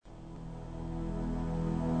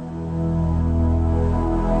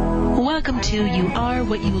Welcome to You Are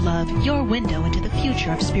What You Love, your window into the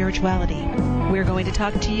future of spirituality. We're going to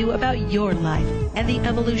talk to you about your life and the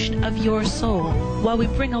evolution of your soul while we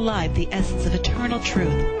bring alive the essence of eternal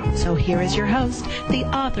truth. So here is your host, the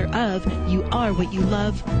author of You Are What You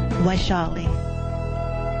Love, Vaishali.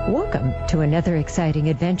 Welcome to another exciting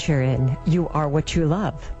adventure in You Are What You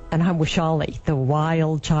Love. And I'm Vaishali, the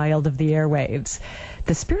wild child of the airwaves,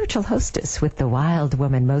 the spiritual hostess with the wild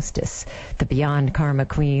woman mostess, the beyond karma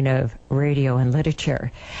queen of radio and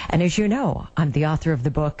literature. And as you know, I'm the author of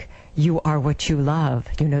the book, You Are What You Love.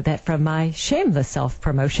 You know that from my shameless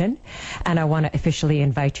self-promotion. And I want to officially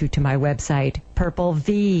invite you to my website, Purple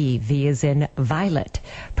V. V as in Violet,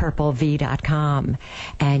 purplev.com.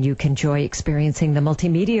 And you can enjoy experiencing the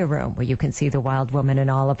multimedia room where you can see the wild woman in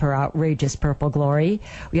all of her outrageous purple glory.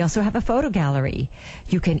 We also have a photo gallery.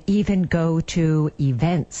 You can even go to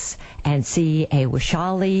events and see a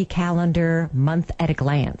Vaishali calendar month at a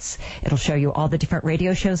glance. It'll show you all the different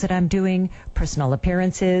radio shows that I'm doing, personal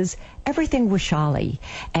appearances, everything Vaishali.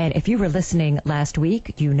 And if you were listening last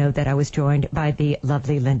week, you know that I was joined by the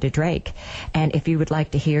lovely Linda Drake. And if you would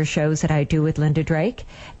like to hear shows that I do with Linda Drake,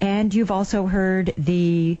 and you've also heard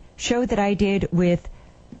the show that I did with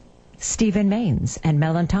Stephen Maines and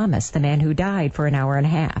Mellon Thomas, the man who died, for an hour and a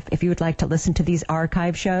half. If you would like to listen to these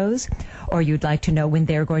archive shows, or you'd like to know when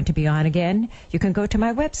they're going to be on again, you can go to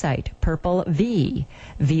my website, Purple V.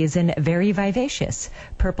 V as in very vivacious,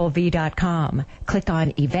 purplev.com. Click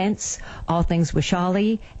on events, all things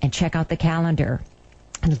Vaishali, and check out the calendar.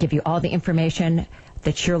 It'll give you all the information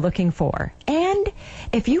that you're looking for. And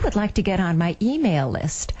if you would like to get on my email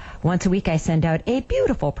list, once a week I send out a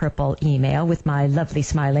beautiful purple email with my lovely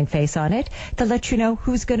smiling face on it to let you know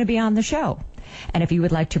who's going to be on the show. And if you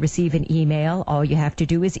would like to receive an email, all you have to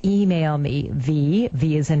do is email me,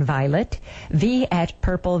 V as in Violet,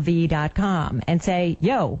 v@purplev.com, and say,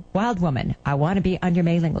 yo, wild woman, I want to be on your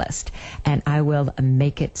mailing list. And I will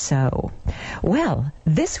make it so. Well,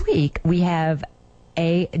 this week we have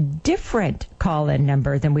a different call-in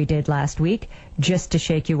number than we did last week, just to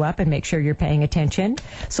shake you up and make sure you're paying attention.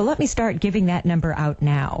 So let me start giving that number out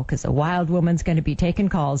now, because a wild woman's going to be taking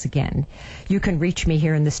calls again. You can reach me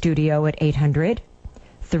here in the studio at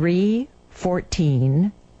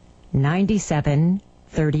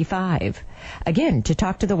 800-314-9735. Again, to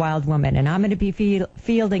talk to the wild woman, and I'm going to be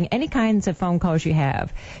fielding any kinds of phone calls you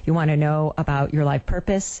have. You want to know about your life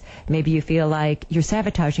purpose. Maybe you feel like you're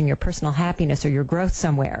sabotaging your personal happiness or your growth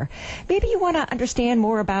somewhere. Maybe you want to understand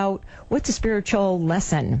more about what's a spiritual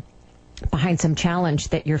lesson behind some challenge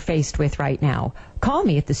that you're faced with right now. Call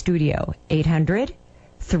me at the studio,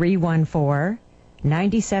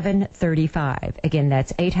 800-314-9735. Again,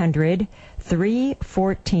 that's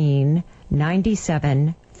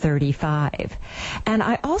 800-314-9735. And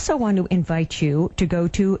I also want to invite you to go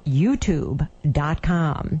to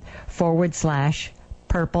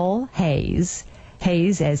youtube.com/Purple Haze,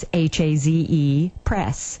 Haze as Haze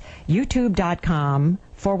Press,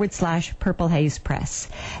 youtube.com/Purple Haze Press.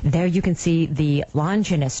 There you can see the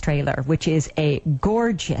Longinus trailer, which is a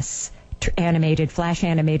gorgeous flash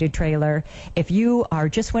animated trailer. If you are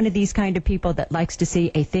just one of these kind of people that likes to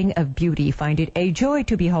see a thing of beauty, find it a joy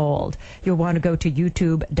to behold, you'll want to go to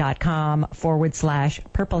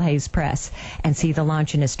youtube.com/Purple Haze Press and see the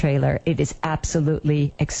Longinus trailer. It is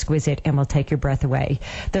absolutely exquisite and will take your breath away.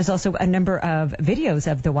 There's also a number of videos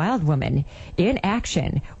of the wild woman in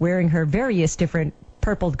action, wearing her various different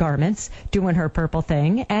purple garments, doing her purple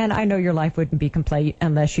thing, and I know your life wouldn't be complete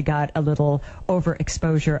unless you got a little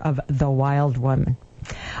overexposure of the wild woman.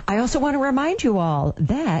 I also want to remind you all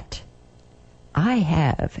that I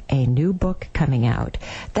have a new book coming out.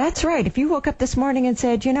 That's right. If you woke up this morning and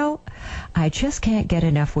said, you know, I just can't get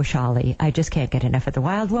enough Vaishali. I just can't get enough of the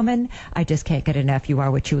wild woman. I just can't get enough You Are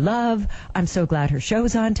What You Love. I'm so glad her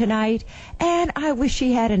show's on tonight. And I wish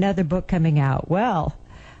she had another book coming out. Well,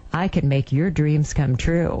 I can make your dreams come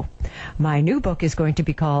true. My new book is going to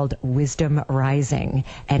be called Wisdom Rising,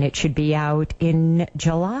 and it should be out in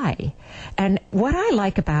July. And what I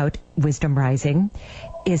like about Wisdom Rising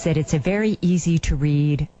is that it's a very easy to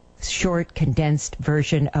read, short, condensed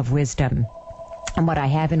version of wisdom. And what I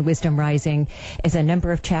have in Wisdom Rising is a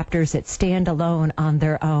number of chapters that stand alone on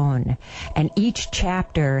their own. And each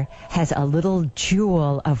chapter has a little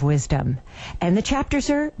jewel of wisdom. And the chapters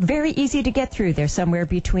are very easy to get through. They're somewhere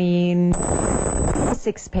between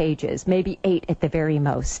 6 pages, maybe 8 at the very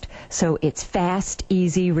most. So it's fast,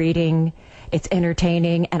 easy reading. It's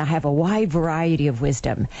entertaining, and I have a wide variety of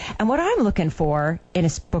wisdom. And what I'm looking for in a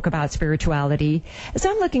book about spirituality is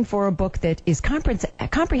I'm looking for a book that is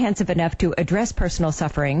comprehensive enough to address personal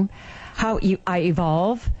suffering, how I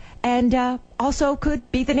evolve, and also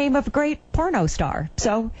could be the name of a great porno star.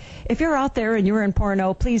 So if you're out there and you're in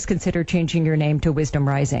porno, please consider changing your name to Wisdom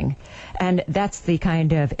Rising. And that's the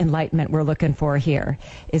kind of enlightenment we're looking for here,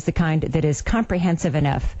 is the kind that is comprehensive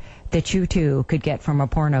enough that you too could get from a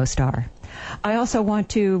porno star. I also want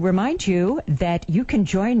to remind you that you can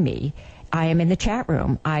join me. I am in the chat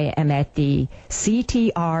room. I am at the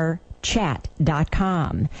ctrchat.com,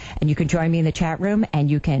 and you can join me in the chat room, and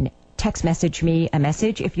you can text message me a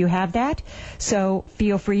message if you have that. So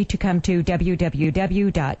feel free to come to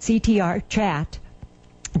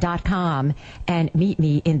www.ctrchat.com and meet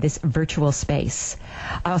me in this virtual space.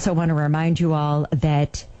 I also want to remind you all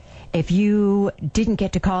that if you didn't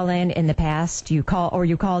get to call in the past, you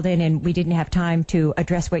called in and we didn't have time to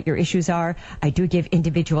address what your issues are, I do give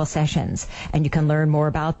individual sessions, and you can learn more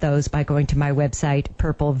about those by going to my website,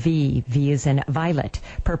 Purple V as in Violet,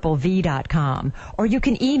 purplev.com, or you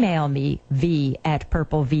can email me,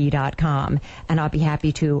 v@purplev.com, and I'll be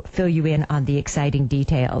happy to fill you in on the exciting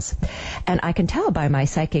details. And I can tell by my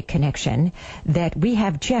psychic connection that we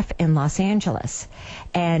have Jeff in Los Angeles,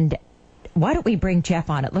 and why don't we bring Jeff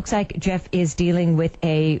on? It looks like Jeff is dealing with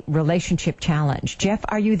a relationship challenge. Jeff,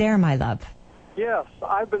 are you there, my love? Yes,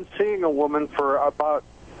 I've been seeing a woman for about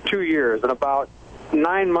 2 years, and about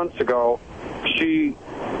 9 months ago, she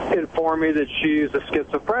informed me that she's a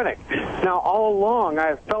schizophrenic. Now, all along, I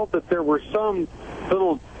have felt that there were some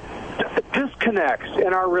little disconnects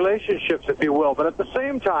in our relationships, if you will, but at the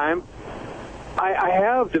same time, I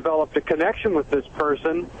have developed a connection with this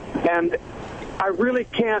person, and I really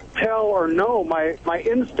can't tell or know. My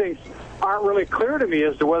instincts aren't really clear to me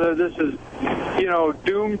as to whether this is,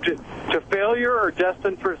 doomed to failure or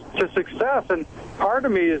destined to success. And part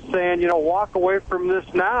of me is saying, walk away from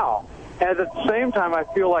this now. And at the same time, I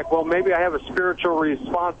feel like, well, maybe I have a spiritual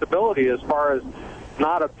responsibility as far as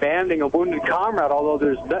not abandoning a wounded comrade, although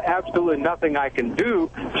there's absolutely nothing I can do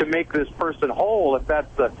to make this person whole. If that's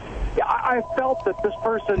I felt that this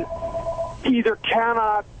person either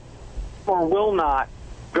cannot or will not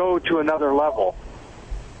go to another level.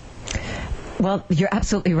 Well, you're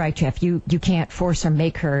absolutely right, Jeff. You can't force or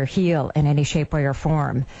make her heal in any shape, way, or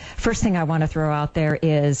form. First thing I want to throw out there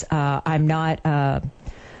is I'm not a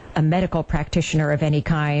medical practitioner of any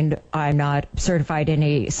kind. I'm not certified in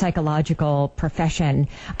a psychological profession,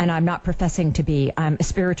 and I'm not professing to be. I'm a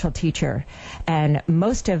spiritual teacher. And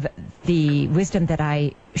most of the wisdom that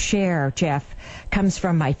I share, Jeff, comes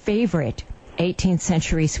from my favorite 18th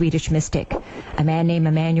century Swedish mystic, a man named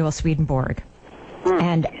Emanuel Swedenborg.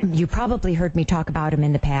 And you probably heard me talk about him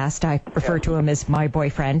in the past. I refer to him as my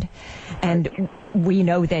boyfriend. And we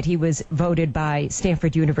know that he was voted by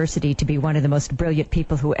Stanford University to be one of the most brilliant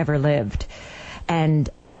people who ever lived. And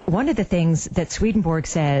one of the things that Swedenborg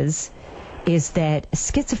says is that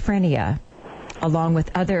schizophrenia, along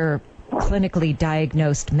with other clinically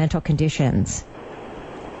diagnosed mental conditions,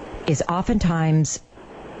 is oftentimes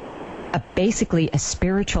basically a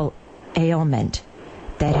spiritual ailment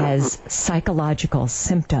that has psychological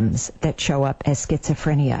symptoms that show up as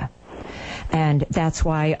schizophrenia. And that's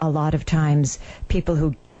why a lot of times people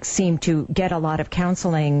who seem to get a lot of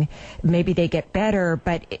counseling, maybe they get better,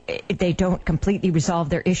 but they don't completely resolve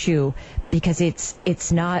their issue because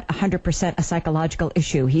it's not 100% a psychological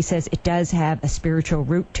issue. He says it does have a spiritual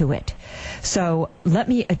root to it. So let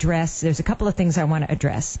me address, there's a couple of things I want to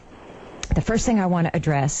address. The first thing I want to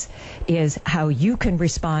address is how you can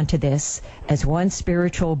respond to this as one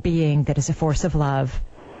spiritual being that is a force of love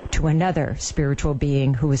to another spiritual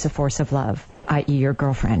being who is a force of love, i.e. your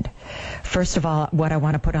girlfriend. First of all, what I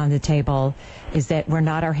want to put on the table is that we're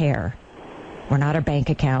not our hair. We're not our bank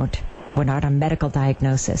account. We're not a medical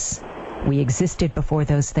diagnosis. We existed before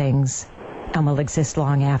those things and will exist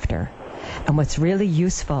long after. And what's really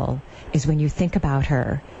useful is when you think about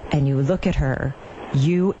her and you look at her,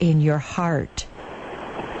 you in your heart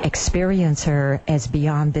experience her as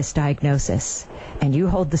beyond this diagnosis, and you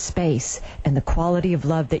hold the space and the quality of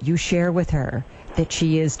love that you share with her, that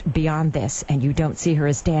she is beyond this, and you don't see her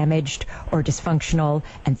as damaged or dysfunctional,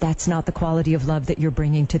 and that's not the quality of love that you're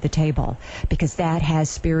bringing to the table, because that has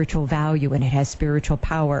spiritual value and it has spiritual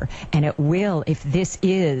power, and it will, if this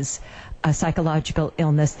is a psychological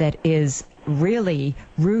illness that is really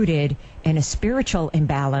rooted in a spiritual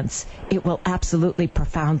imbalance, it will absolutely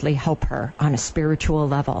profoundly help her on a spiritual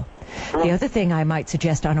level. The other thing I might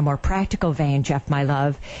suggest on a more practical vein, Jeff, my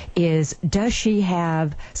love, is does she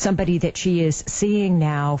have somebody that she is seeing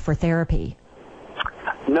now for therapy?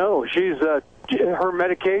 No, she's her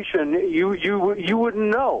medication. You wouldn't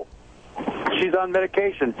know. She's on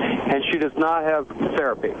medication, and she does not have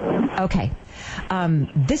therapy. Okay.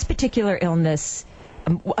 This particular illness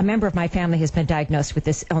a member of my family has been diagnosed with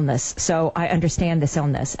this illness, so I understand this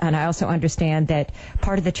illness. And I also understand that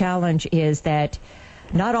part of the challenge is that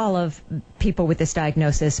not all of people with this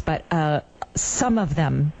diagnosis, but some of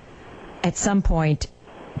them at some point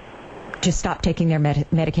just stop taking their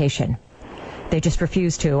medication. They just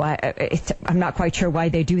refuse to. I'm not quite sure why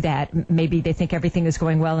they do that. Maybe they think everything is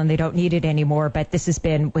going well and they don't need it anymore, but this has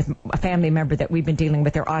been with a family member that we've been dealing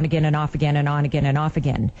with. They're on again and off again and on again and off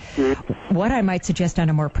again. Mm-hmm. What I might suggest on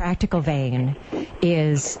a more practical vein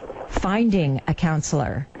is finding a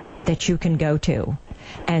counselor that you can go to,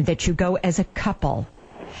 and that you go as a couple,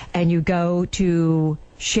 and you go to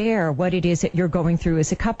share what it is that you're going through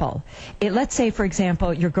as a couple. Let's say, for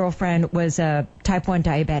example, your girlfriend was a type 1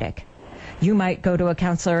 diabetic. You might go to a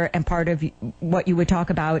counselor, and part of what you would talk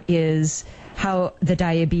about is how the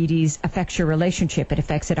diabetes affects your relationship. It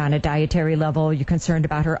affects it on a dietary level. You're concerned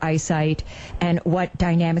about her eyesight, and what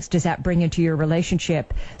dynamics does that bring into your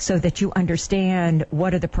relationship, so that you understand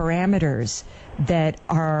what are the parameters that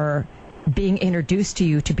are being introduced to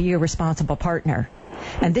you to be a responsible partner.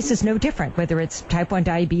 And this is no different, whether it's type 1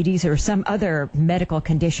 diabetes or some other medical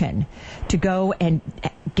condition, to go and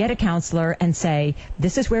get a counselor and say,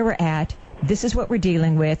 this is where we're at, this is what we're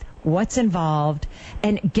dealing with, what's involved,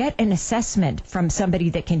 and get an assessment from somebody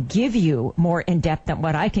that can give you more in depth than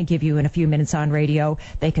what I can give you in a few minutes on radio.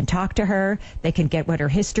 They can talk to her, they can get what her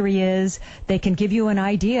history is, they can give you an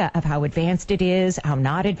idea of how advanced it is, how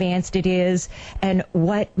not advanced it is, and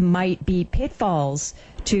what might be pitfalls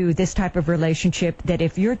to this type of relationship that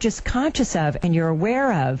if you're just conscious of and you're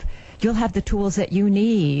aware of, you'll have the tools that you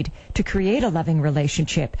need to create a loving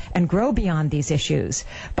relationship and grow beyond these issues.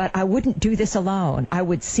 But I wouldn't do this alone. I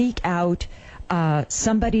would seek out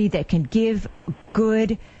somebody that can give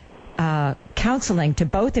good counseling to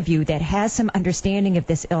both of you, that has some understanding of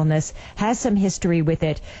this illness, has some history with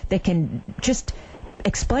it, that can just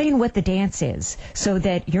explain what the dance is, so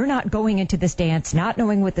that you're not going into this dance not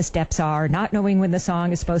knowing what the steps are, not knowing when the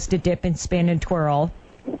song is supposed to dip and spin and twirl,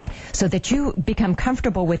 so that you become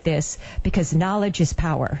comfortable with this, because knowledge is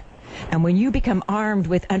power. And when you become armed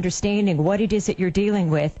with understanding what it is that you're dealing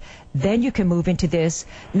with, then you can move into this,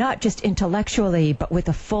 not just intellectually, but with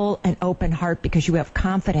a full and open heart, because you have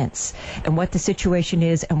confidence in what the situation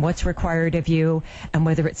is and what's required of you, and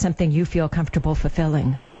whether it's something you feel comfortable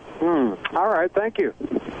fulfilling. All right, thank you.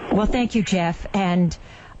 Well, thank you, Jeff, and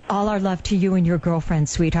all our love to you and your girlfriend,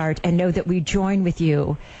 sweetheart, and know that we join with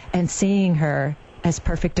you in seeing her as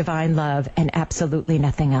perfect divine love and absolutely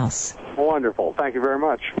nothing else. Wonderful. Thank you very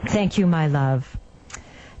much. Thank you, my love.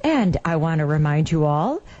 And I want to remind you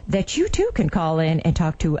all that you too can call in and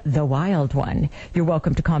talk to the Wild One. You're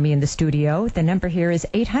welcome to call me in the studio. The number here is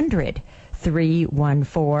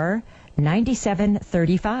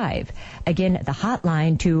 800-314-9735. Again, the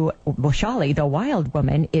hotline to Vaishali, the Wild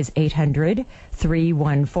Woman, is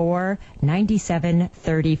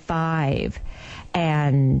 800-314-9735.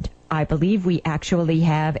 And I believe we actually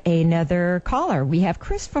have another caller. We have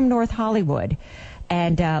Chris from North Hollywood.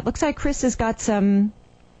 And looks like Chris has got some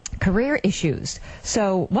career issues.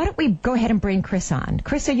 So why don't we go ahead and bring Chris on.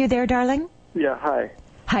 Chris, are you there, darling? Yeah, hi.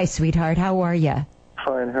 Hi, sweetheart. How are you?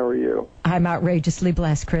 Fine, how are you? I'm outrageously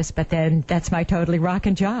blessed, Chris, but then that's my totally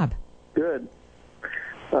rockin' job. Good.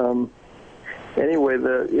 Anyway,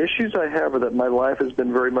 the issues I have are that my life has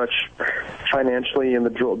been very much financially in the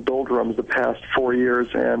doldrums the past 4 years,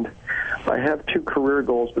 and I have 2 career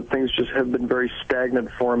goals, but things just have been very stagnant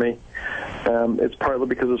for me. It's partly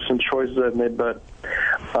because of some choices I've made, but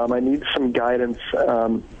I need some guidance,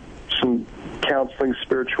 some counseling,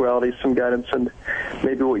 spirituality, some guidance, and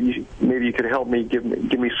maybe you could help me, give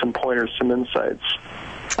me some pointers, some insights.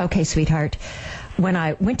 Okay, sweetheart. When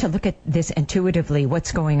I went to look at this intuitively,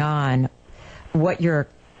 what's going on, what your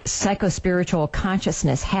psycho-spiritual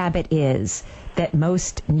consciousness habit is that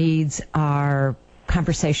most needs our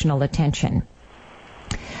conversational attention.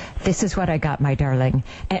 This is what I got, my darling.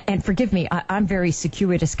 And forgive me, I'm very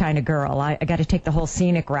circuitous kind of girl. I got to take the whole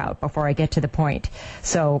scenic route before I get to the point.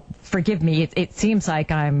 So forgive me. It seems like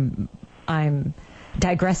I'm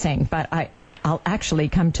digressing, but I'll actually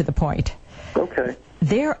come to the point. Okay.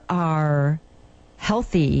 There are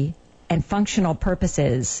healthy and functional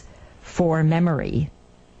purposes for memory,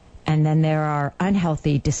 and then there are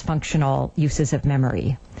unhealthy, dysfunctional uses of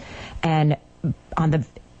memory. And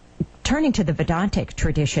turning to the Vedantic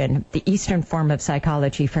tradition, the Eastern form of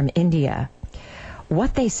psychology from India,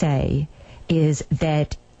 what they say is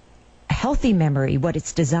that healthy memory, what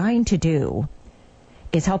it's designed to do,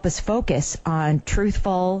 is help us focus on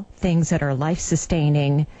truthful things that are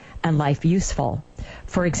life-sustaining and life-useful.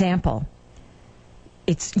 For example,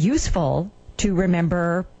 it's useful to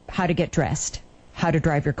remember how to get dressed, how to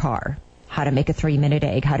drive your car, how to make a 3-minute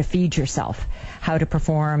egg, how to feed yourself, how to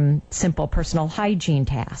perform simple personal hygiene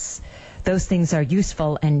tasks. Those things are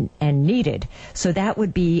useful and needed. So that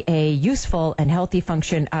would be a useful and healthy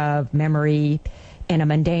function of memory in a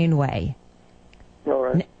mundane way. All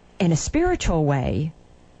right. In a spiritual way,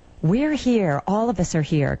 we're here, all of us are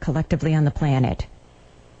here collectively on the planet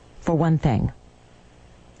for one thing,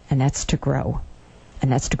 and that's to grow.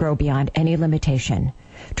 And that's to grow beyond any limitation,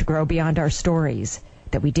 to grow beyond our stories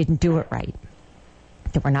that we didn't do it right,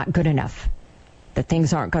 that we're not good enough, that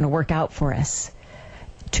things aren't going to work out for us,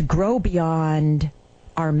 to grow beyond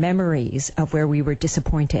our memories of where we were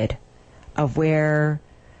disappointed, of where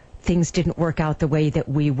things didn't work out the way that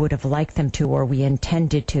we would have liked them to or we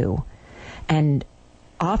intended to. And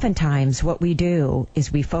oftentimes what we do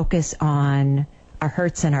is we focus on our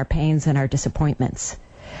hurts and our pains and our disappointments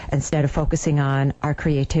instead of focusing on our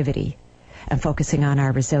creativity and focusing on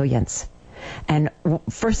our resilience. And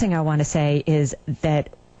first thing I want to say is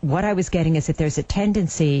that what I was getting is that there's a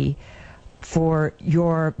tendency for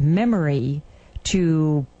your memory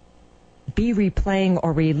to be replaying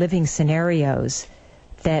or reliving scenarios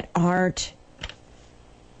that aren't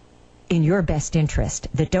in your best interest,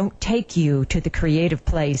 that don't take you to the creative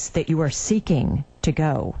place that you are seeking to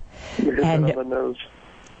go.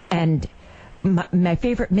 And my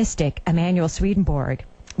favorite mystic, Emanuel Swedenborg,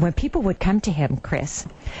 when people would come to him, Chris,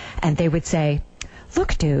 and they would say,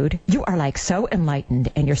 look, dude, you are like so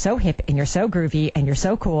enlightened and you're so hip and you're so groovy and you're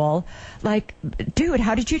so cool. Like, dude,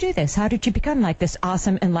 how did you do this? How did you become like this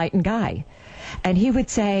awesome, enlightened guy? And he would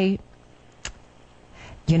say,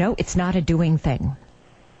 you know, it's not a doing thing.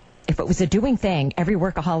 If it was a doing thing, every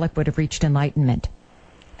workaholic would have reached enlightenment.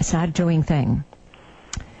 It's not a doing thing.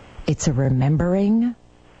 It's a remembering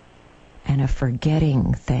and a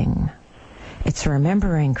forgetting thing. It's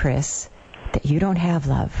remembering, Chris, that you don't have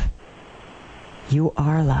love. You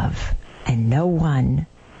are love, and no one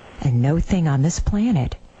and no thing on this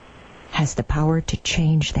planet has the power to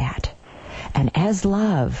change that. And as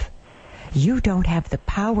love, you don't have the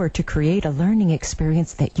power to create a learning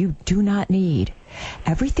experience that you do not need.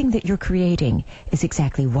 Everything that you're creating is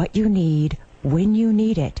exactly what you need when you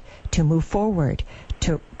need it to move forward,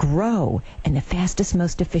 to grow in the fastest,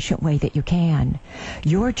 most efficient way that you can.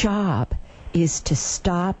 Your job is to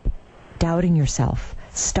stop doubting yourself,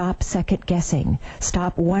 stop second guessing,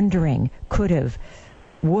 stop wondering, could've,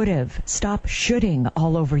 would've, stop shoulding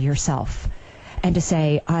all over yourself, and to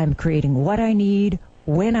say, I'm creating what I need,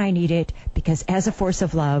 when I need it, because as a force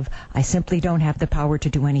of love, I simply don't have the power to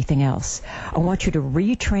do anything else. I want you to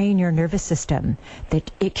retrain your nervous system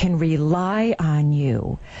that it can rely on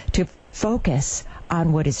you to focus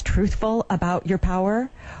on what is truthful about your power,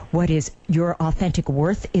 what is your authentic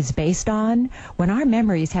worth is based on. When our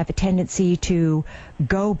memories have a tendency to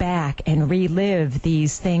go back and relive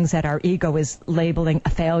these things that our ego is labeling a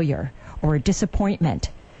failure or a disappointment,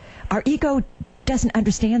 our ego doesn't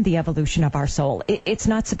understand the evolution of our soul. It's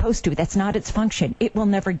not supposed to. That's not its function. It will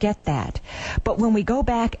never get that. But when we go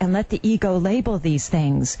back and let the ego label these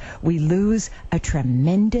things, we lose a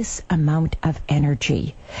tremendous amount of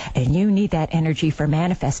energy. And you need that energy for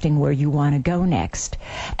manifesting where you want to go next.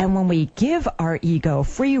 And when we give our ego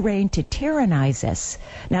free rein to tyrannize us,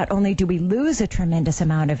 not only do we lose a tremendous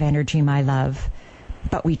amount of energy, my love,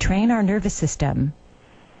 but we train our nervous system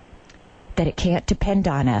that it can't depend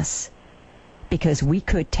on us, because we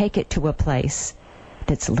could take it to a place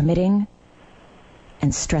that's limiting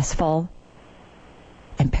and stressful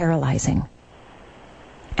and paralyzing.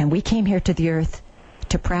 And we came here to the earth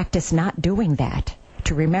to practice not doing that,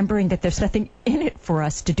 to remembering that there's nothing in it for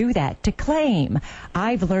us to do that, to claim,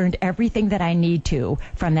 I've learned everything that I need to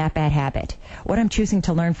from that bad habit. What I'm choosing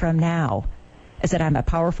to learn from now is that I'm a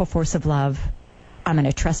powerful force of love. I'm going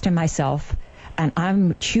to trust in myself, and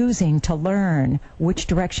I'm choosing to learn which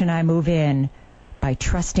direction I move in by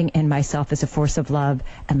trusting in myself as a force of love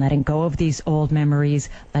and letting go of these old memories,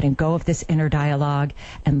 letting go of this inner dialogue,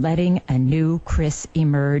 and letting a new Chris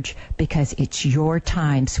emerge, because it's your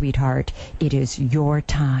time, sweetheart. It is your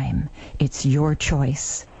time. It's your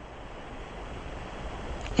choice.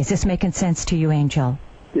 Is this making sense to you, Angel?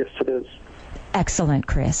 Yes, it is. Excellent,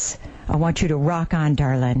 Chris. I want you to rock on,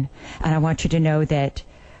 darling. And I want you to know that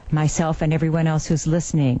myself and everyone else who's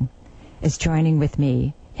listening is joining with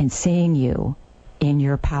me in seeing you in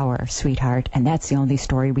your power, sweetheart. And that's the only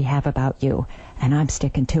story we have about you. And I'm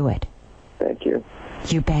sticking to it. Thank you.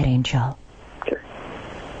 You bet, Angel. Okay.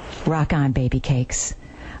 Rock on, baby cakes.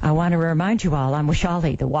 I want to remind you all, I'm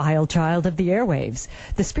Vaishali, the wild child of the airwaves,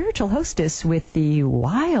 the spiritual hostess with the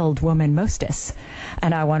wild woman mostess.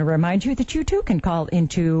 And I want to remind you that you too can call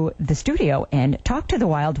into the studio and talk to the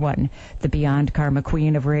wild one, the beyond karma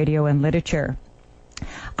queen of radio and literature.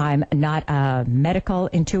 I'm not a medical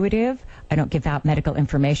intuitive. I don't give out medical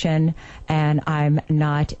information. And I'm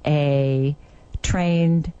not a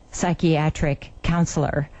trained psychiatric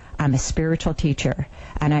counselor. I'm a spiritual teacher,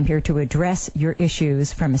 and I'm here to address your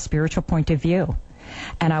issues from a spiritual point of view.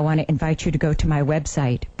 And I want to invite you to go to my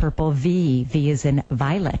website, Purple V is in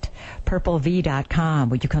Violet, purplev.com,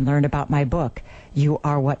 where you can learn about my book, You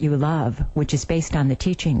Are What You Love, which is based on the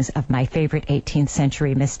teachings of my favorite 18th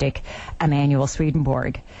century mystic, Emanuel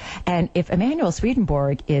Swedenborg. And if Emanuel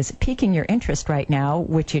Swedenborg is piquing your interest right now,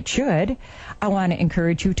 which it should, I want to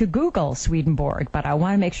encourage you to Google Swedenborg, but I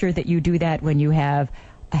want to make sure that you do that when you have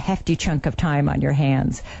a hefty chunk of time on your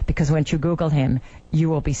hands, because once you Google him, you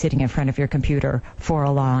will be sitting in front of your computer for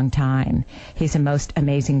a long time. He's a most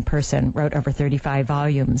amazing person, wrote over 35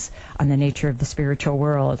 volumes on the nature of the spiritual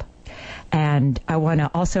world. And I want to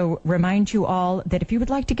also remind you all that if you would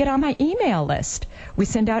like to get on my email list, we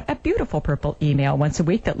send out a beautiful purple email once a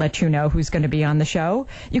week that lets you know who's going to be on the show.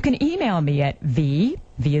 You can email me at V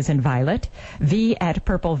is in Violet,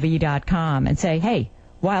 v@purplev.com and say, hey,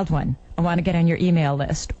 Wild One, I want to get on your email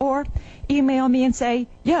list. Or email me and say,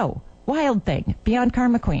 yo, Wild Thing, Beyond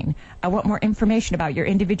Karma Queen, I want more information about your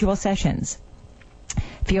individual sessions.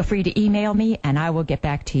 Feel free to email me and I will get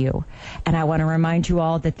back to you. And I want to remind you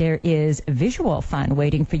all that there is visual fun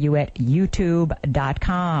waiting for you at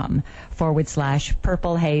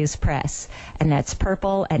youtube.com/Purple Haze Press. And that's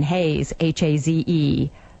Purple and Haze,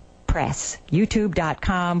 Haze, Press.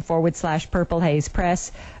 youtube.com/Purple Haze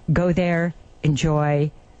Press. Go there.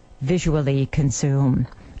 Enjoy, visually consume.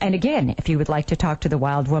 And again, if you would like to talk to the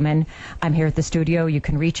Wild Woman, I'm here at the studio. You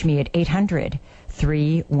can reach me at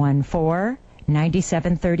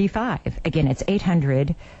 800-314-9735. Again, it's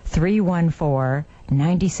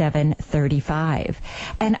 800-314-9735.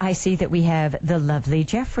 And I see that we have the lovely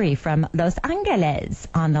Jeffrey from Los Angeles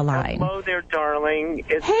on the line. Hello there, darling.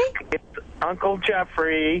 It's Uncle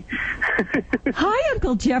Jeffrey. Hi,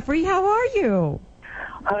 Uncle Jeffrey. How are you?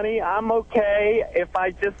 Honey, I'm okay if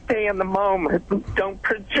I just stay in the moment. Don't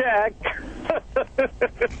project.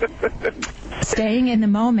 Staying in the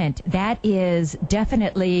moment, that is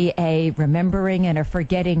definitely a remembering and a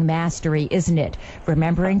forgetting mastery, isn't it?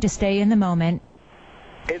 Remembering to stay in the moment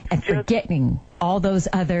and forgetting all those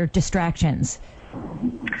other distractions.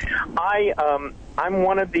 I'm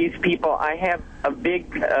one of these people. I have a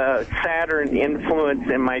big Saturn influence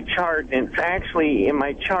in my chart, and it's actually in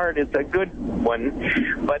my chart it's a good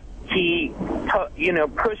one, but he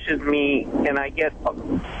pushes me and I get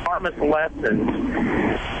enormous lessons,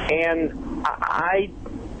 and I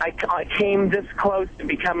came this close to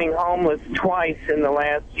becoming homeless twice in the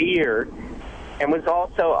last year, and was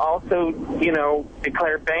also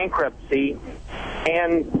declared bankruptcy.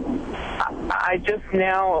 And I just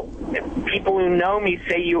now, people who know me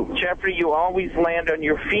say, Jeffrey, you always land on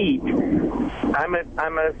your feet. I'm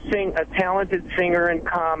a talented singer and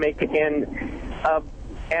comic, and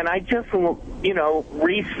I just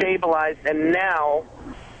restabilized, and now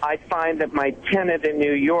I find that my tenant in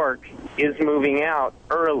New York is moving out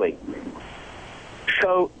early.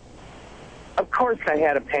 So, of course, I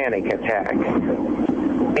had a panic attack,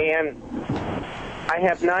 and I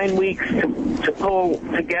have 9 weeks to pull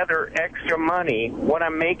together extra money. What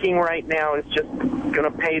I'm making right now is just going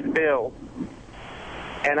to pay the bill.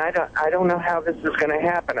 And I don't know how this is going to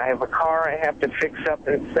happen. I have a car I have to fix up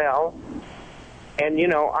and sell. And,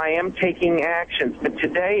 I am taking actions. But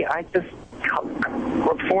today,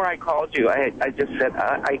 before I called you, I just said,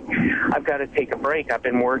 I've got to take a break. I've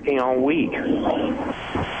been working all week.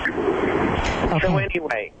 Okay. So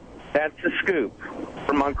anyway, that's the scoop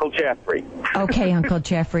from Uncle Jeffrey. Okay, Uncle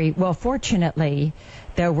Jeffrey. Well, fortunately,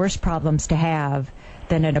 there are worse problems to have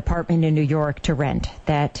than an apartment in New York to rent.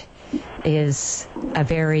 That is a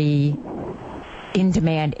very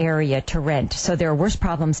in-demand area to rent. So there are worse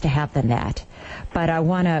problems to have than that. But I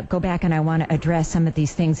want to go back and I want to address some of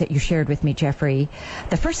these things that you shared with me, Jeffrey.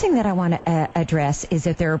 The first thing that I want to address is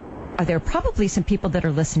that there are probably some people that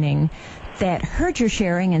are listening that heard your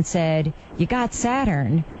sharing and said, you got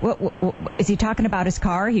Saturn. What is he talking about his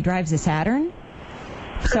car? He drives a Saturn?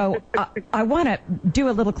 So I want to do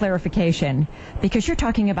a little clarification, because you're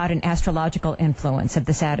talking about an astrological influence of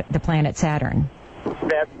the planet Saturn.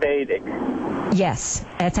 That's Vedic. Yes,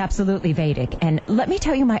 that's absolutely Vedic. And let me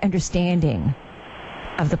tell you my understanding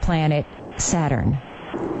of the planet Saturn.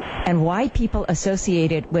 and why people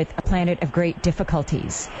associate it with a planet of great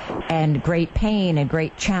difficulties and great pain and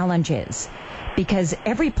great challenges. Because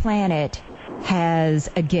every planet has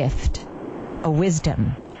a gift, a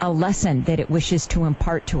wisdom, a lesson that it wishes to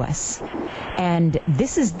impart to us. And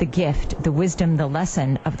this is the gift, the wisdom, the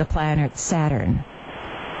lesson of the planet Saturn.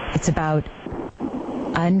 It's about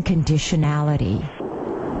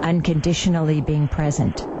unconditionality, unconditionally being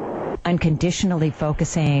present, unconditionally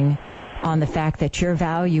focusing on the fact that your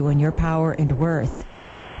value and your power and worth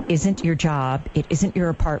isn't your job, it isn't your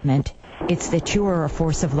apartment, it's that you are a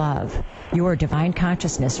force of love. You are divine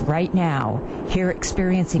consciousness right now, here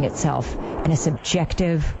experiencing itself in a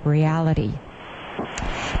subjective reality.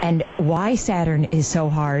 And why Saturn is so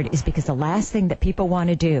hard is because the last thing that people want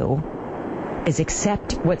to do is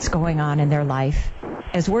accept what's going on in their life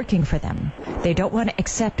as working for them. They don't want to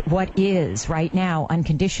accept what is right now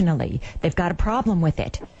unconditionally. They've got a problem with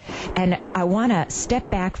it. And I want to step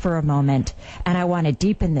back for a moment, and I want to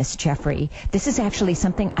deepen this, Jeffrey. This is actually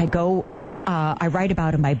something I write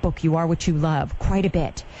about in my book, You Are What You Love, quite a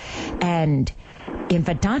bit. And in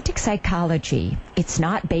Vedantic psychology, it's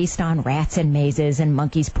not based on rats and mazes and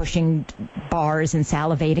monkeys pushing bars and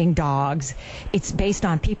salivating dogs. It's based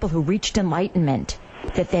on people who reached enlightenment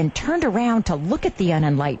that then turned around to look at the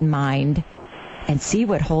unenlightened mind and see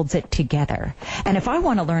what holds it together. And if I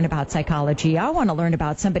want to learn about psychology, I want to learn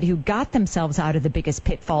about somebody who got themselves out of the biggest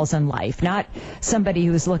pitfalls in life, not somebody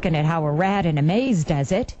who's looking at how a rat in a maze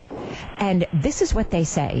does it. And this is what they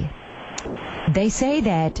say. They say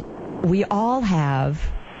that we all have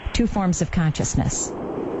two forms of consciousness.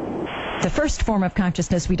 The first form of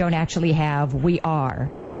consciousness we don't actually have, we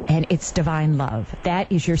are. And it's divine love.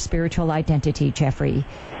 That is your spiritual identity, Jeffrey,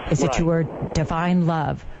 is that you are divine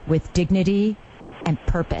love with dignity and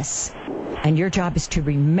purpose. And your job is to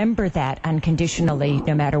remember that unconditionally,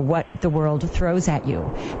 no matter what the world throws at you.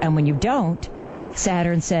 And when you don't,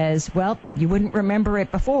 Saturn says, well, you wouldn't remember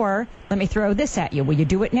it before. Let me throw this at you. Will you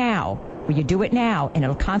do it now? Will you do it now? And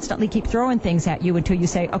it'll constantly keep throwing things at you until you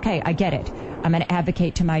say, okay, I get it. I'm going to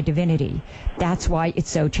advocate to my divinity. That's why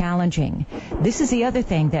it's so challenging. This is the other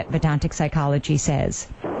thing that Vedantic psychology says.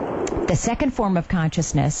 The second form of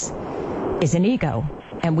consciousness is an ego.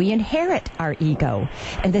 And we inherit our ego.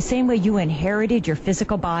 And the same way you inherited your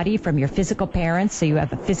physical body from your physical parents, so you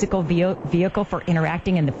have a physical vehicle for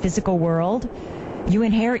interacting in the physical world, you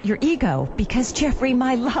inherit your ego because, Jeffrey,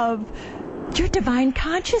 my love, you're divine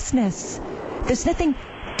consciousness. There's nothing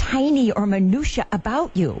tiny or minutia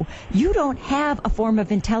about you. You don't have a form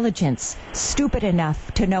of intelligence stupid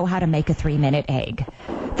enough to know how to make a 3-minute egg.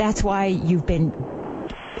 That's why you've been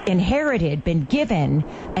been given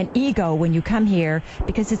an ego when you come here,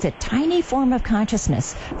 because it's a tiny form of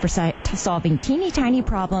consciousness for solving teeny tiny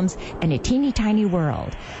problems in a teeny tiny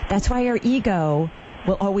world. That's why our ego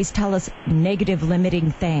will always tell us negative limiting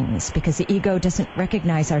things, because the ego doesn't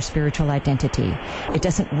recognize our spiritual identity. It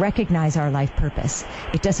doesn't recognize our life purpose.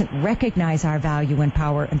 It doesn't recognize our value and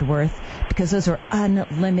power and worth, because those are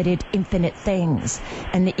unlimited, infinite things.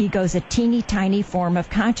 And the ego is a teeny tiny form of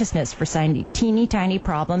consciousness for teeny tiny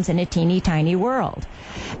problems in a teeny tiny world.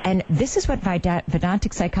 And this is what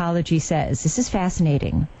Vedantic psychology says. This is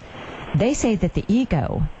fascinating. They say that the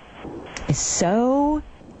ego is so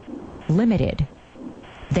limited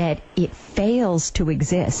that it fails to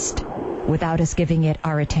exist without us giving it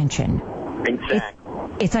our attention. Exactly.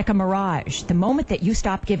 It's like a mirage. The moment that you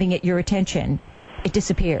stop giving it your attention, it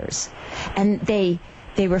disappears. And they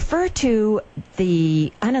refer to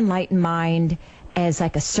the unenlightened mind as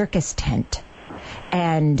like a circus tent.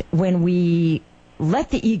 And when we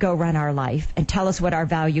let the ego run our life and tell us what our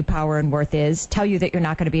value, power, and worth is, tell you that you're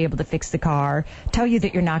not going to be able to fix the car, tell you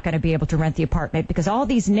that you're not going to be able to rent the apartment, because all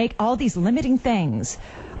these limiting things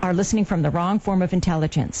are listening from the wrong form of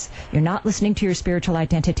intelligence. You're not listening to your spiritual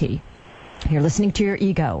identity. You're listening to your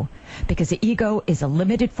ego, because the ego is a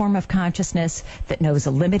limited form of consciousness that knows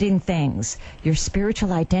limiting things. Your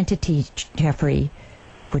spiritual identity, Jeffrey,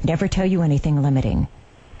 would never tell you anything limiting,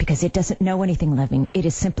 because it doesn't know anything living. It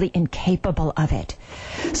is simply incapable of it.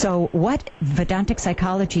 So what Vedantic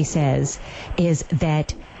psychology says is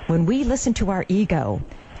that when we listen to our ego,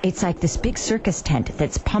 it's like this big circus tent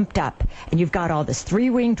that's pumped up, and you've got all this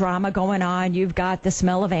three-ring drama going on. You've got the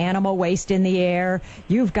smell of animal waste in the air.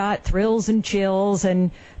 You've got thrills and chills and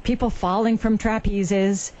people falling from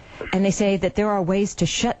trapezes. And they say that there are ways to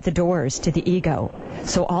shut the doors to the ego,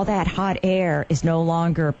 so all that hot air is no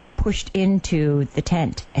longer pushed into the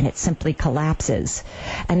tent and it simply collapses.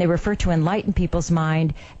 And they refer to enlightened people's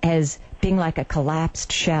mind as being like a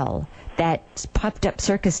collapsed shell. That puffed up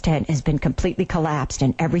circus tent has been completely collapsed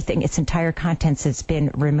and everything, its entire contents has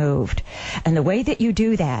been removed. And the way that you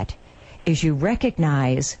do that is you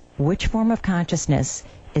recognize which form of consciousness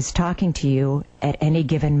is talking to you at any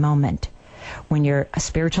given moment. When your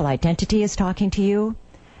spiritual identity is talking to you,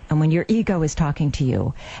 and when your ego is talking to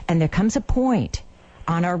you. And there comes a point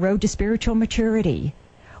on our road to spiritual maturity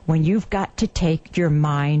when you've got to take your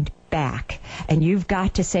mind back. And you've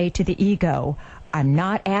got to say to the ego, I'm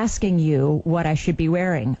not asking you what I should be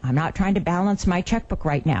wearing. I'm not trying to balance my checkbook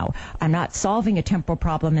right now. I'm not solving a temporal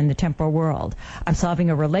problem in the temporal world. I'm solving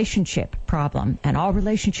a relationship problem. And all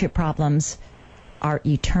relationship problems are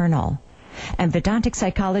eternal. And Vedantic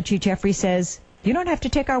psychology, Jeffrey, says, you don't have to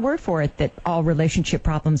take our word for it that all relationship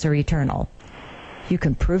problems are eternal. You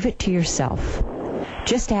can prove it to yourself.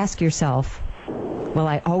 Just ask yourself, will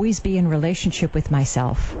I always be in relationship with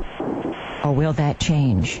myself? Or will that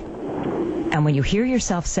change? And when you hear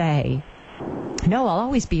yourself say, no, I'll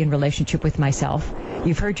always be in relationship with myself,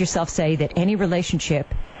 you've heard yourself say that any relationship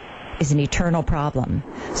is an eternal problem.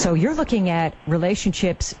 So you're looking at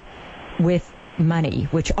relationships with money,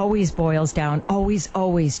 which always boils down,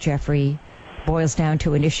 always, Jeffrey, boils down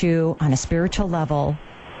to an issue on a spiritual level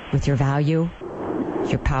with your value,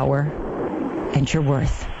 your power, and your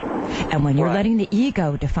worth. And when you're letting the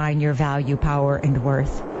ego define your value, power, and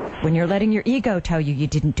worth, when you're letting your ego tell you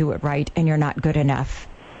didn't do it right and you're not good enough,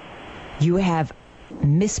 you have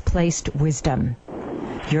misplaced wisdom.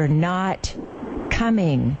 You're not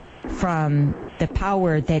coming from the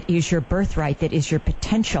power that is your birthright, that is your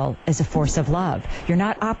potential as a force of love. You're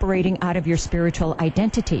not operating out of your spiritual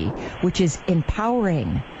identity, which is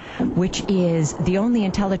empowering, which is the only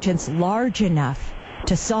intelligence large enough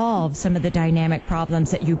to solve some of the dynamic problems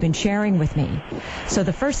that you've been sharing with me. So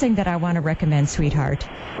the first thing that I want to recommend, sweetheart,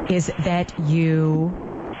 is that you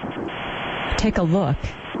take a look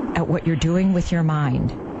at what you're doing with your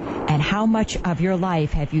mind. And how much of your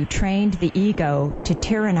life have you trained the ego to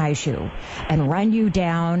tyrannize you and run you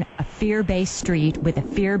down a fear-based street with a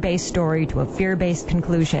fear-based story to a fear-based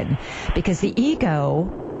conclusion? Because the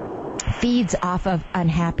ego feeds off of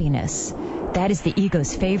unhappiness. That is the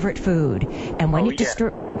ego's favorite food. And when it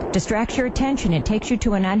distracts your attention and takes you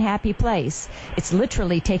to an unhappy place, it's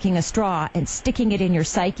literally taking a straw and sticking it in your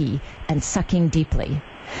psyche and sucking deeply.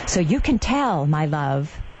 So you can tell, my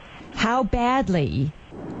love, how badly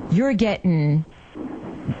you're getting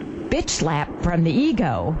bitch slapped from the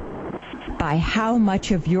ego by how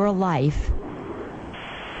much of your life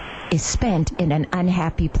is spent in an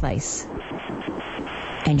unhappy place.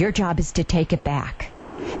 And your job is to take it back.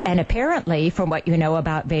 And apparently, from what you know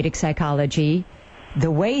about Vedic psychology,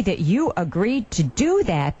 the way that you agreed to do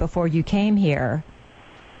that before you came here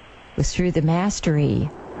was through the mastery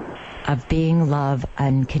of being love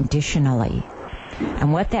unconditionally.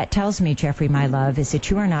 And what that tells me, Jeffrey, my love, is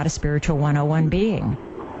that you are not a spiritual 101 being.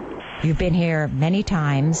 You've been here many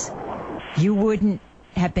times. You wouldn't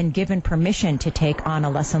have been given permission to take on a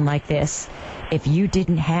lesson like this if you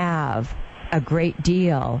didn't have a great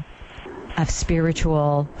deal of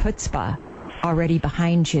spiritual chutzpah already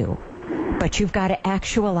behind you. But you've got to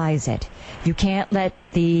actualize it. You can't let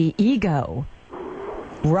the ego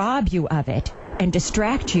rob you of it and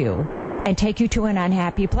distract you and take you to an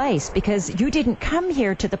unhappy place, because you didn't come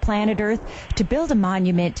here to the planet Earth to build a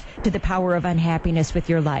monument to the power of unhappiness with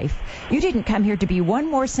your life. You didn't come here to be one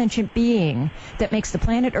more sentient being that makes the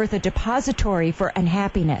planet Earth a depository for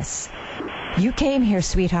unhappiness. You came here,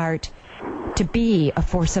 sweetheart, to be a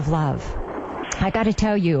force of love. I got to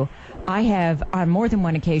tell you, I have on more than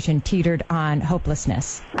one occasion teetered on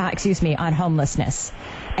homelessness,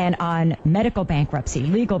 and on medical bankruptcy,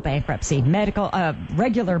 legal bankruptcy,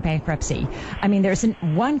 regular bankruptcy. I mean, there's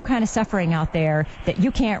one kind of suffering out there that you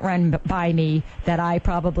can't run by me that I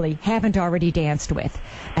probably haven't already danced with.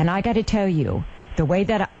 And I got to tell you, the way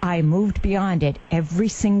that I moved beyond it every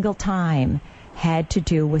single time had to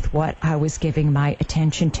do with what I was giving my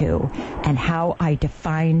attention to and how I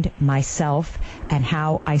defined myself and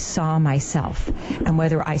how I saw myself, and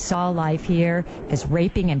whether I saw life here as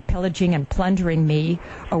raping and pillaging and plundering me,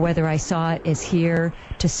 or whether I saw it as here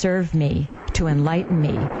to serve me, to enlighten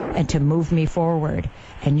me, and to move me forward.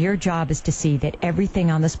 And your job is to see that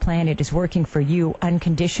everything on this planet is working for you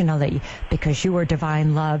unconditionally, because you are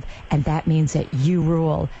divine love, and that means that you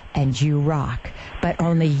rule and you rock. But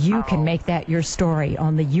only you can make that your story.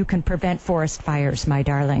 Only you can prevent forest fires, my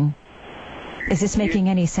darling. Is this making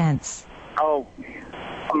any sense? Oh,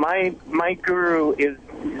 my guru is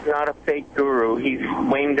not a fake guru. He's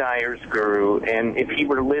Wayne Dyer's guru, and if he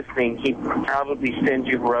were listening, he'd probably send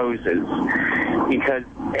you roses, because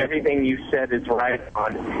everything you said is right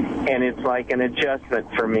on, and it's like an adjustment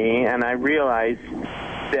for me, and I realize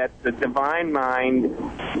that the divine mind,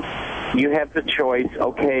 you have the choice.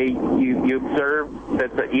 Okay, you observe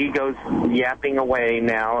that the ego's yapping away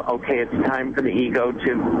now. Okay, it's time for the ego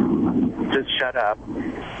to just shut up.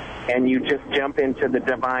 And you just jump into the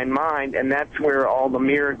divine mind, and that's where all the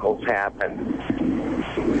miracles happen.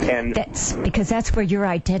 And that's because that's where your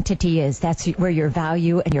identity is. That's where your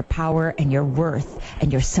value and your power and your worth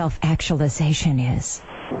and your self-actualization is.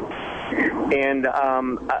 And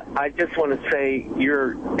I just want to say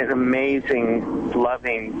you're an amazing,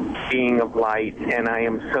 loving being of light, and I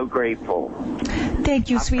am so grateful.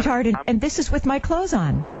 Thank you, sweetheart. And this is with my clothes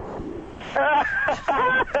on.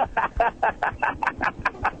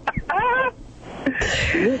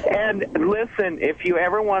 And listen, if you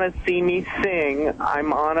ever want to see me sing,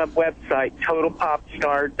 I'm on a website,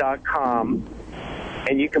 totalpopstar.com,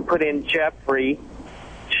 and you can put in Jeffrey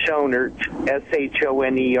Schonert,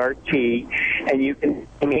 Shonert, and you can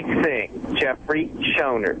see me sing, Jeffrey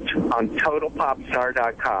Schonert, on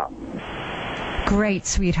totalpopstar.com. Great,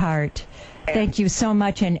 sweetheart. Thank you so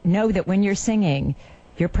much, and know that when you're singing,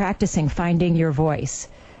 you're practicing finding your voice,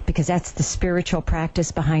 because that's the spiritual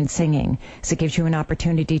practice behind singing. So it gives you an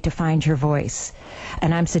opportunity to find your voice.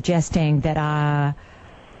 And I'm suggesting that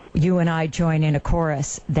you and I join in a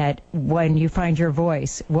chorus, that when you find your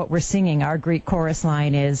voice, what we're singing, our Greek chorus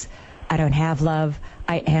line is, I don't have love,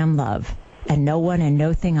 I am love. And no one and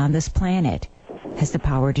no thing on this planet has the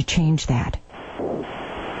power to change that.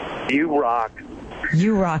 You rock.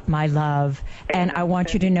 You rock, my love. And I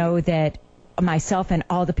want you to know that myself and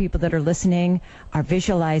all the people that are listening are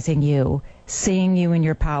visualizing you, seeing you in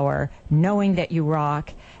your power, knowing that you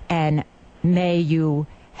rock, and may you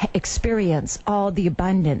experience all the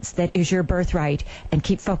abundance that is your birthright, and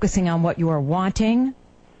keep focusing on what you are wanting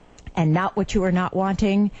and not what you are not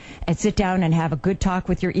wanting, and sit down and have a good talk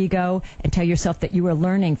with your ego and tell yourself that you are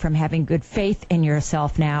learning from having good faith in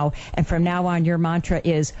yourself now, and from now on your mantra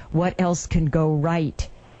is, what else can go right?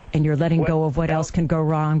 And you're letting go of what else can go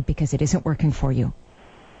wrong, because it isn't working for you.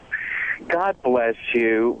 God bless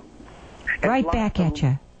you. Right back at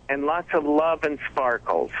you. And lots of love and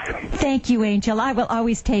sparkles. Thank you, Angel. I will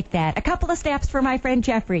always take that. A couple of snaps for my friend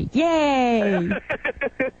Jeffrey. Yay!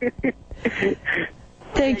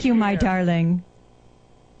 Thank you, my darling.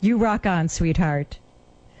 You rock on, sweetheart.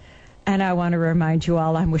 And I want to remind you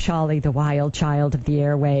all, I'm Vaishali, the wild child of the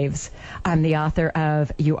airwaves. I'm the author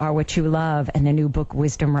of You Are What You Love and the new book,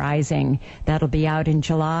 Wisdom Rising. That'll be out in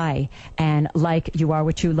July. And like You Are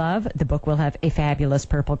What You Love, the book will have a fabulous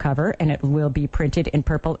purple cover, and it will be printed in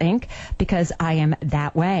purple ink, because I am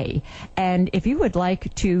that way. And if you would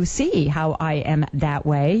like to see how I am that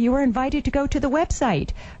way, you are invited to go to the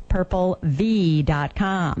website,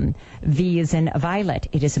 purplev.com. V is in Violet.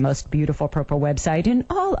 It is the most beautiful purple website in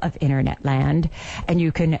all of Internet land. And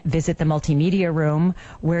you can visit the multimedia room,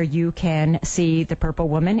 where you can see the purple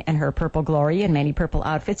woman in her purple glory and many purple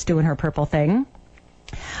outfits doing her purple thing.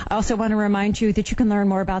 I also want to remind you that you can learn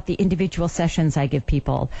more about the individual sessions I give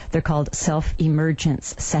people. They're called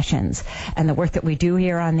self-emergence sessions. And the work that we do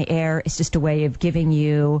here on the air is just a way of giving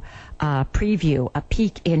you a preview, a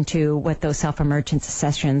peek into what those self-emergence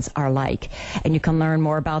sessions are like. And you can learn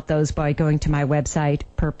more about those by going to my website,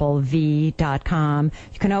 purplev.com.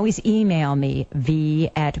 You can always email me,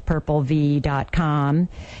 v@purplev.com,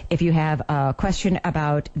 if you have a question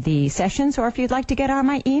about the sessions, or if you'd like to get on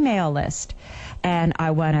my email list. And I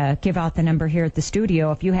want to give out the number here at the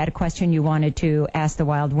studio. If you had a question you wanted to ask the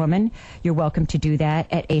Wild Woman, you're welcome to do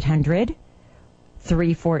that at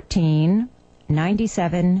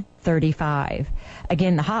 800-314-9735.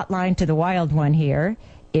 Again, the hotline to the Wild One here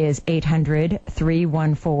is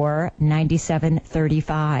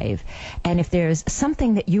 800-314-9735. And if there's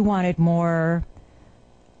something that you wanted more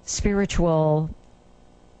spiritual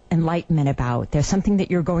enlightenment about, there's something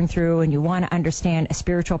that you're going through and you want to understand a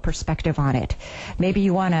spiritual perspective on it, maybe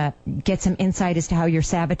you want to get some insight as to how you're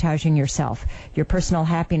sabotaging yourself, your personal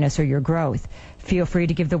happiness, or your growth, feel free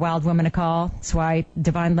to give the Wild Woman a call. That's why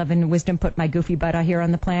Divine Love and Wisdom put my goofy butt out here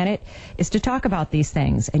on the planet, is to talk about these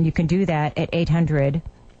things. And you can do that at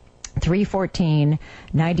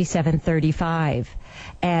 800-314-9735.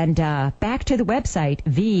 And back to the website,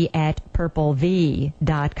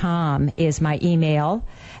 v@purplev.com is my email,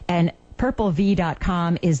 and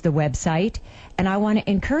purplev.com is the website. And I want to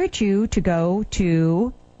encourage you to go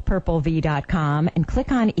to purplev.com and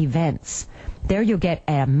click on events. There you'll get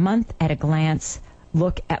a month at a glance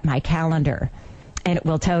look at my calendar. and it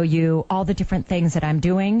will tell you all the different things that I'm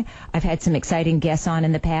doing. I've had some exciting guests on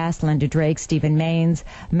in the past, Linda Drake, Stephen Maines,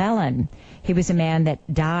 Mellon. He was a man that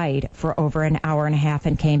died for over an hour and a half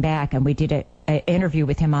and came back, and we did an interview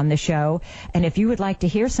with him on the show. And if you would like to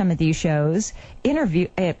hear some of these shows,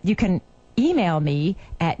 you can email me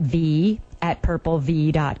at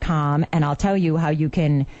purplev.com, and I'll tell you how you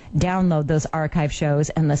can download those archive shows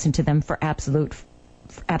and listen to them for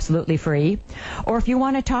absolutely free. Or if you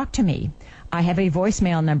want to talk to me, I have a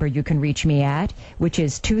voicemail number you can reach me at, which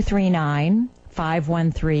is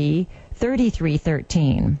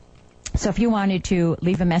 239-513-3313. So if you wanted to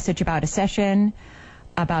leave a message about a session,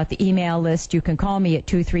 about the email list, you can call me at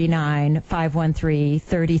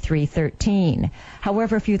 239-513-3313.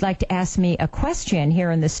 However, if you'd like to ask me a question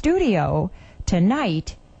here in the studio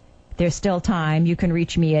tonight, there's still time. You can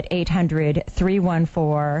reach me at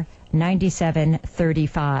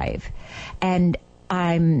 800-314-9735. And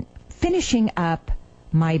I'm finishing up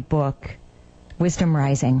my book, Wisdom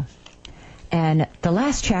Rising. And the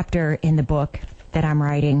last chapter in the book that I'm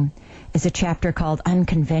writing is a chapter called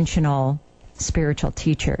Unconventional Spiritual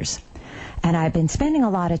Teachers. And I've been spending a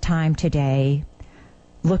lot of time today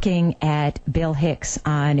looking at Bill Hicks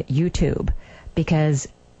on YouTube, because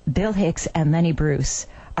Bill Hicks and Lenny Bruce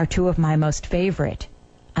are two of my most favorite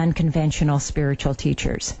unconventional spiritual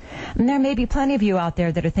teachers. And there may be plenty of you out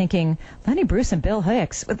there that are thinking, Lenny Bruce and Bill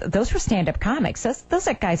Hicks, those were stand-up comics. Those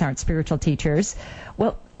guys aren't spiritual teachers.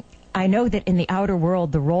 Well, I know that in the outer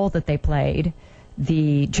world, the role that they played,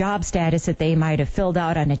 the job status that they might have filled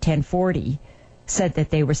out on a 1040 said that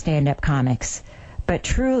they were stand-up comics. But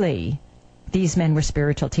truly, these men were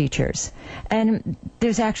spiritual teachers. And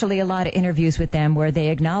there's actually a lot of interviews with them where they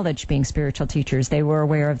acknowledged being spiritual teachers. They were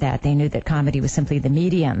aware of that. They knew that comedy was simply the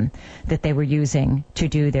medium that they were using to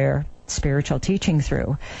do their spiritual teaching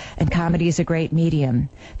through. And comedy is a great medium,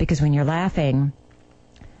 because when you're laughing,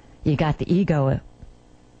 you got the ego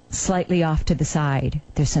slightly off to the side.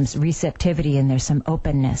 There's some receptivity and there's some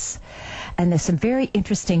openness. And there's some very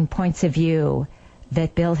interesting points of view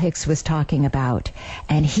that Bill Hicks was talking about.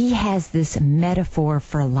 And he has this metaphor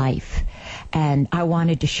for life. And I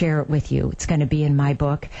wanted to share it with you. It's going to be in my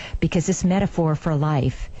book, because this metaphor for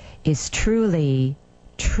life is truly,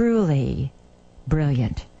 truly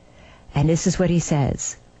brilliant. And this is what he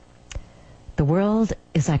says. The world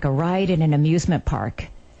is like a ride in an amusement park.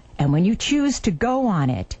 And when you choose to go on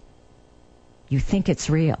it, you think it's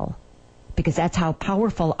real, because that's how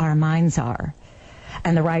powerful our minds are.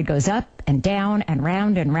 And the ride goes up and down and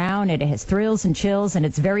round, and it has thrills and chills, and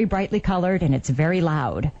it's very brightly colored, and it's very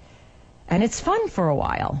loud. And it's fun for a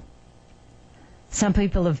while. Some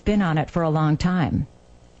people have been on it for a long time,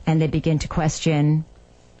 and they begin to question,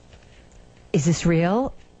 is this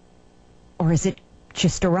real, or is it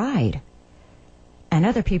just a ride? And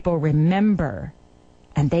other people remember,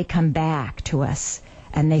 and they come back to us,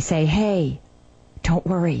 and they say, hey, don't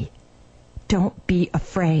worry. Don't be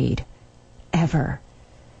afraid, ever.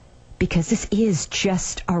 Because this is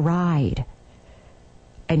just a ride.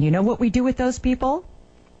 And you know what we do with those people?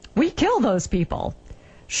 We kill those people.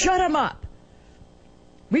 Shut them up.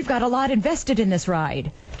 We've got a lot invested in this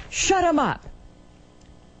ride. Shut them up.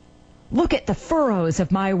 Look at the furrows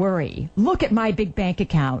of my worry. Look at my big bank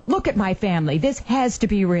account. Look at my family. This has to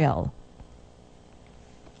be real.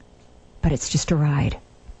 But it's just a ride.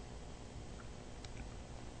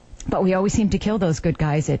 But we always seem to kill those good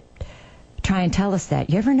guys that try and tell us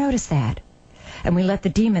that. You ever notice that? And we let the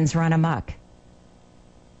demons run amok.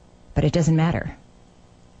 But it doesn't matter,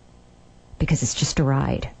 because it's just a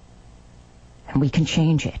ride. And we can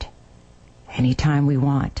change it anytime we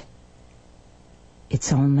want.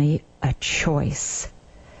 It's only a choice.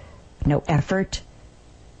 No effort,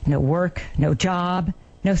 no work, no job,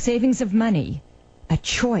 no savings of money. A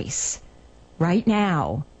choice right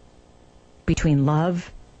now between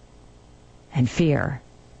love and fear.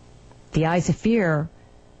 The eyes of fear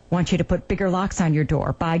want you to put bigger locks on your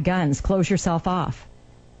door, buy guns, close yourself off.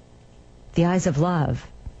 The eyes of love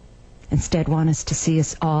instead want us to see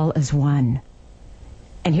us all as one.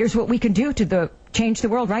 And here's what we can do to change the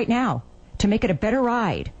world right now, to make it a better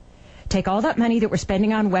ride. Take all that money that we're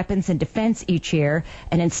spending on weapons and defense each year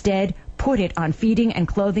and instead put it on feeding and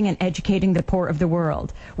clothing and educating the poor of the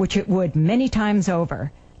world, which it would many times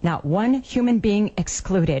over, not one human being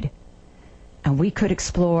excluded. And we could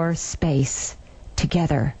explore space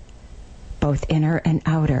together, both inner and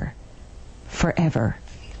outer, forever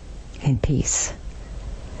in peace.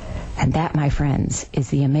 And that, my friends,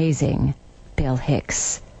 is the amazing Bill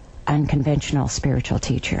Hicks, unconventional spiritual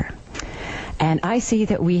teacher. And I see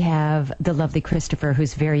that we have the lovely Christopher,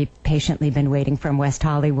 who's very patiently been waiting from West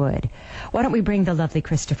Hollywood. Why don't we bring the lovely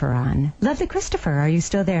Christopher on? Lovely Christopher, are you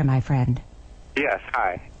still there, my friend? Yes,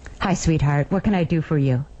 hi. Hi, sweetheart. What can I do for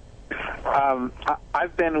you?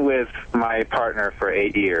 I've been with my partner for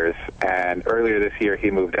 8 years, and earlier this year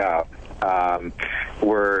he moved out.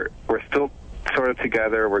 We're still sort of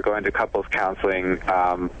together. We're going to couples counseling,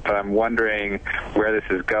 but I'm wondering where this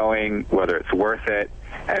is going, whether it's worth it,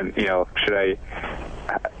 and should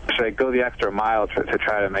I go the extra mile to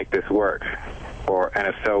try to make this work, and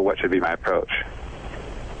if so, what should be my approach?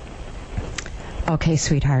 Okay,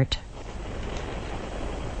 sweetheart.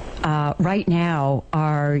 Right now,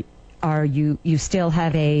 are you still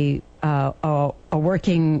have a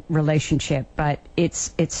working relationship, but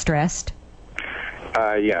it's stressed?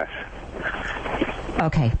 Yes.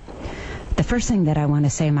 Okay. The first thing that I want to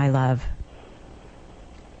say, my love,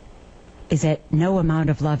 is that no amount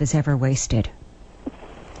of love is ever wasted.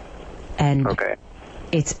 And okay.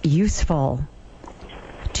 It's useful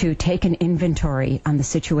to take an inventory on the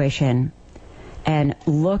situation and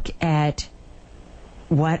look at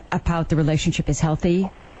what about the relationship is healthy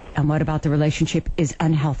and what about the relationship is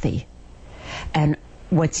unhealthy. And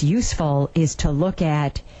what's useful is to look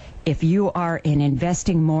at if you are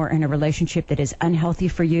investing more in a relationship that is unhealthy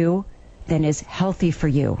for you than is healthy for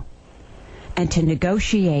you. And to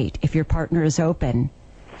negotiate, if your partner is open,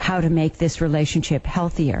 how to make this relationship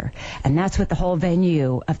healthier. And that's what the whole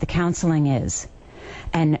venue of the counseling is.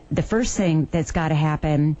 And the first thing that's got to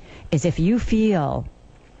happen is if you feel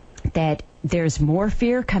that there's more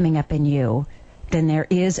fear coming up in you than there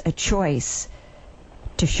is a choice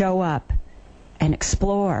to show up and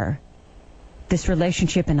explore this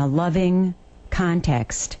relationship in a loving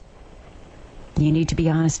context, you need to be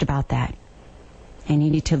honest about that. And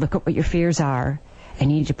you need to look at what your fears are,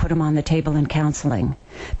 and you need to put them on the table in counseling.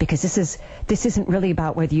 Because this isn't really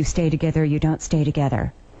about whether you stay together or you don't stay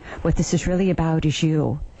together. What this is really about is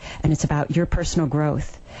you, and it's about your personal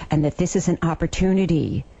growth, and that this is an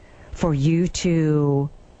opportunity for you to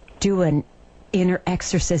do an inner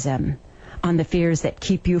exorcism on the fears that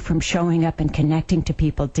keep you from showing up and connecting to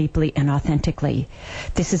people deeply and authentically.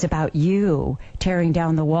 This is about you tearing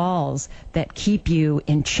down the walls that keep you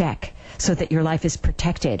in check so that your life is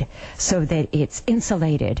protected, so that it's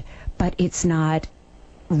insulated, but it's not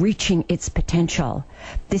reaching its potential.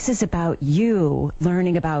 This is about you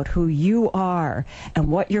learning about who you are and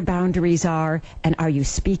what your boundaries are, and are you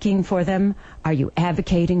speaking for them? Are you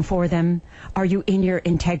advocating for them? Are you in your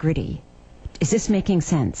integrity? Is this making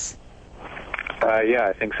sense? Yeah,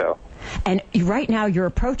 I think so. And right now you're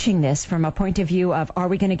approaching this from a point of view of, are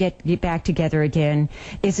we going to get back together again?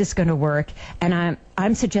 Is this going to work? And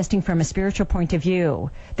I'm suggesting from a spiritual point of view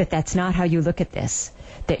that that's not how you look at this.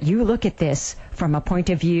 That you look at this from a point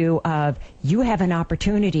of view of you have an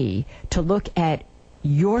opportunity to look at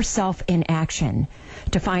yourself in action,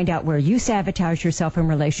 to find out where you sabotage yourself in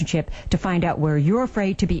relationship, to find out where you're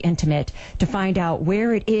afraid to be intimate, to find out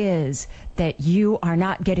where it is that you are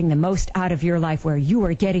not getting the most out of your life, where you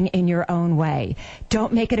are getting in your own way.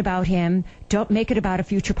 Don't make it about him. Don't make it about a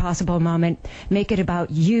future possible moment. Make it about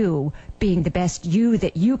you being the best you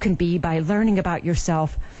that you can be by learning about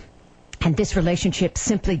yourself. And this relationship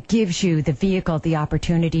simply gives you the vehicle, the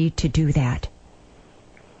opportunity to do that.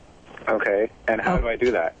 Okay, and how do I do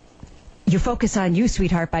that? You focus on you,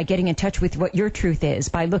 sweetheart, by getting in touch with what your truth is,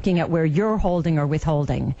 by looking at where you're holding or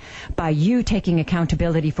withholding, by you taking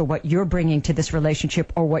accountability for what you're bringing to this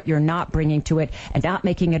relationship or what you're not bringing to it, and not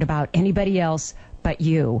making it about anybody else but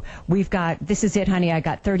you. This is it, honey. I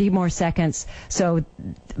got 30 more seconds. So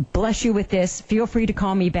bless you with this. Feel free to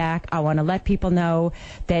call me back. I want to let people know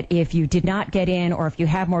that if you did not get in or if you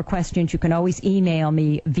have more questions, you can always email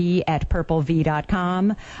me,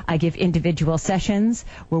 v@purplev.com. I give individual sessions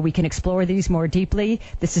where we can explore these more deeply.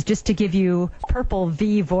 This is just to give you Purple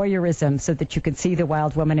V voyeurism so that you can see the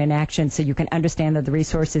wild woman in action, so you can understand that the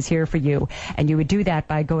resource is here for you. And you would do that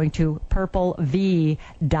by going to purplev.com.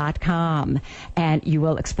 And you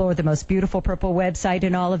will explore the most beautiful purple website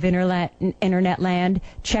in all of internet land.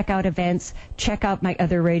 Check out events. Check out my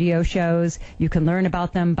other radio shows. You can learn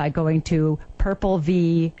about them by going to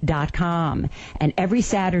purplev.com. And every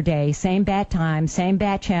Saturday, same bat time, same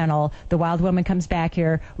bat channel, the Wild Woman comes back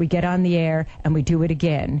here. We get on the air and we do it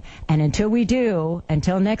again. And until we do,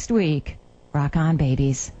 until next week, rock on,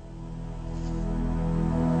 babies.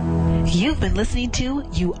 You've been listening to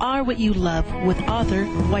You Are What You Love with author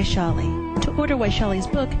Vaishali. To order Vaishali's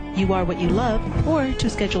book, You Are What You Love, or to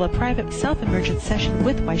schedule a private self-emergence session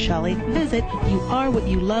with Vaishali, visit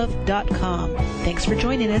youarewhatyouLove.com. Thanks for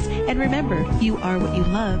joining us, and remember, you are what you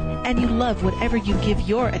love, and you love whatever you give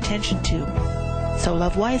your attention to. So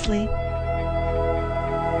love wisely.